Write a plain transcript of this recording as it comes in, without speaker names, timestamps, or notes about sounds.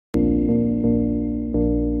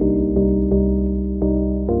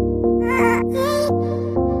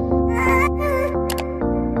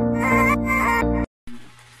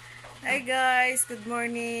good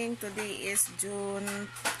morning. Today is June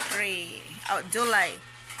 3. Oh, July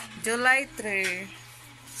 3.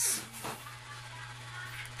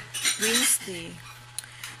 Wednesday.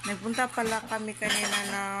 Nagpunta pala kami kanina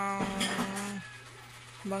ng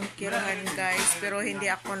bangkiran, guys. Pero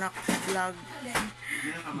hindi ako naka-vlog.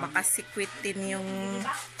 Baka sikwitin yung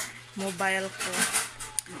mobile ko.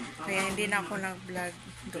 Kaya hindi na ako nag-vlog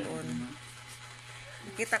doon.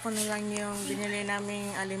 Nakita ko na lang yung binili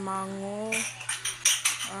naming alimango.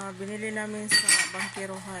 Binili namin sa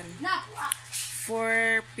bangkiruhan.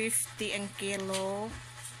 450 ang kilo.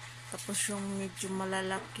 Tapos yung medyo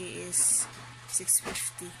malalaki is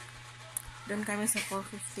 650. Doon kami sa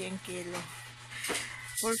 450 ang kilo.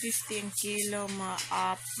 450 ang kilo,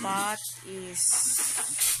 maapat is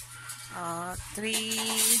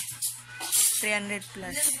 300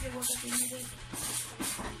 plus.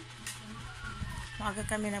 Maaga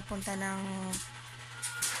kami napunta ng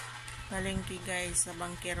Namalingke, guys, sa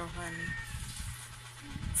bangkiruhan.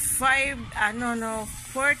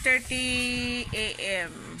 4:30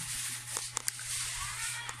 AM.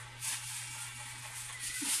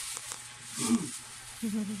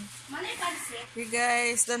 Okay,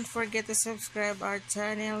 guys, don't forget to subscribe our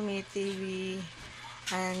channel, Me TV,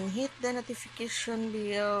 and hit the notification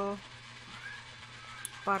bell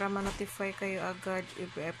para ma-notify kayo agad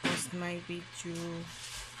if I post my video.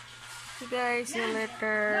 Okay, guys, see you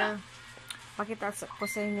later. Pakita ko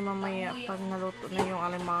sa inyo mamaya pag naluto na yung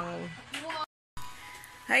alimango.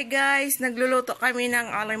 Hi guys, nagluluto kami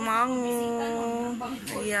ng alimango.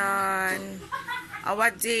 Ayan.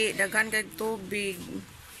 Awadji, daghan kag tubig.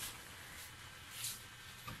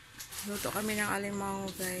 Luto kami ng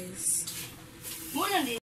alimango, guys.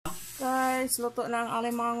 Guys, luto na ang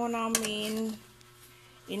alimango namin.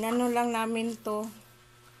 Inano lang namin to.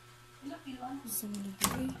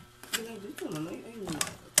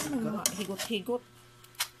 Higot-higot.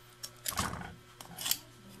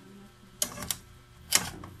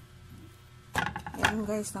 Ayan,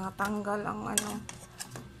 guys, natanggal ang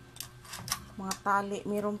mga tali.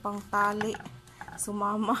 Mayroon pang tali.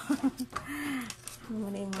 Sumama. Hindi mo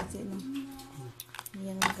na-imagine.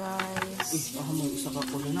 Ayan, guys. May isa ka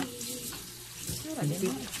po na.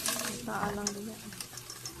 Taalang din.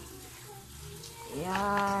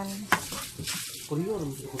 Ayan. Kuriyor,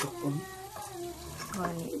 masikutok ko.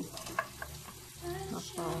 Honey.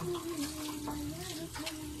 Apa.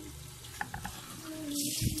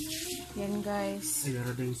 Yan, guys. Ay,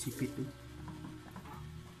 rada yung sipit.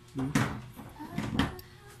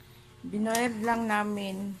 Binoiled lang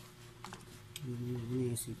namin.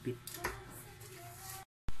 Yung sipit.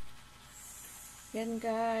 Yan,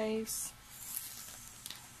 guys.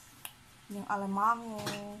 Yung alimango.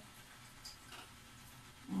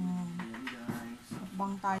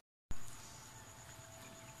 Bang tayo.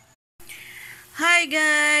 Hi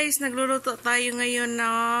guys! Nagluluto tayo ngayon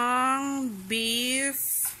ng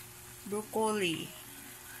beef broccoli.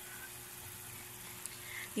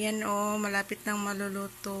 Yan malapit nang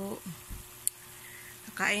maluluto.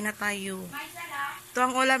 Nakain na tayo. Ito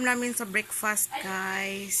ang ulam namin sa breakfast,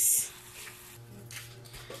 guys.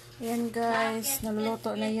 Yan, guys.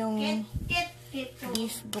 Naluluto na yung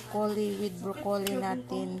beef broccoli with broccoli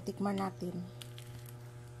natin. Tikman natin.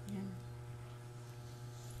 Yan.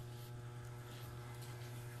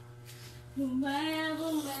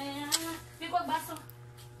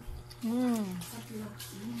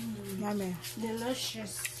 Yummy.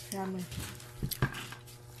 Delicious. Yummy.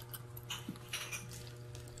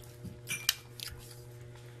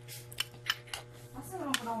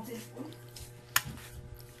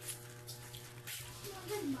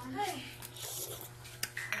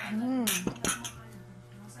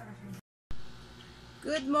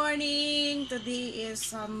 Good morning! Today is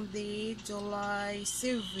Sunday, July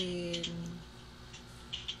 7.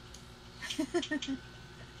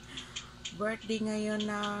 Birthday ngayon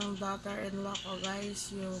ng daughter-in-law ko, guys.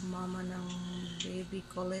 Yung mama ng baby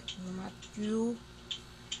Colette na Matthew.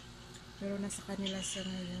 Pero nasa kanila siya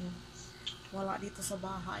ngayon. Wala dito sa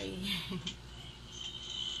bahay.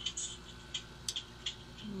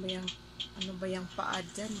 Ano ba yung paa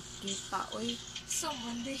dyan? Kita, oy. So,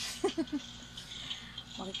 Monday.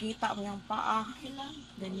 Makikita mo yung paa.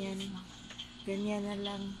 Ganyan. Ganyan na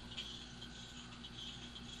lang.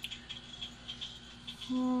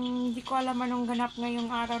 Hindi ko alam anong ganap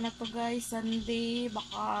ngayong araw na to, guys. Sunday.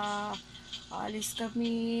 Baka aalis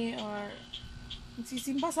kami or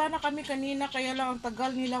magsisimba sana kami kanina. Kaya lang ang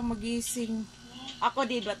tagal nilang magising. Ako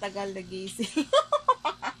din ba tagal nagising?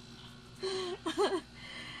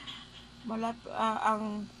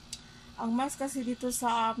 Ang mas kasi dito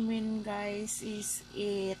sa amin, guys, is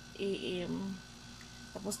 8 AM.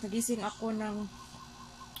 Tapos nagising ako ng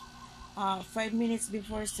 5 minutes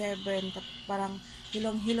before 7. Parang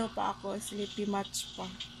hilong-hilo pa ako, sleepy much pa.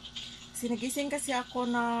 Kasi nagising kasi ako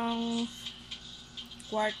ng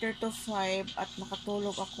 4:45 at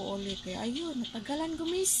nakatulog ako ulit. Kaya ayun, natagalan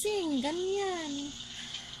gumising. Ganyan.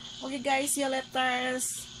 Okay guys, see you later.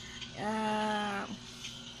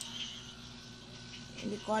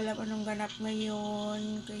 Hindi ko alam anong ganap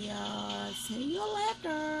ngayon. Kaya see you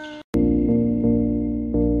later.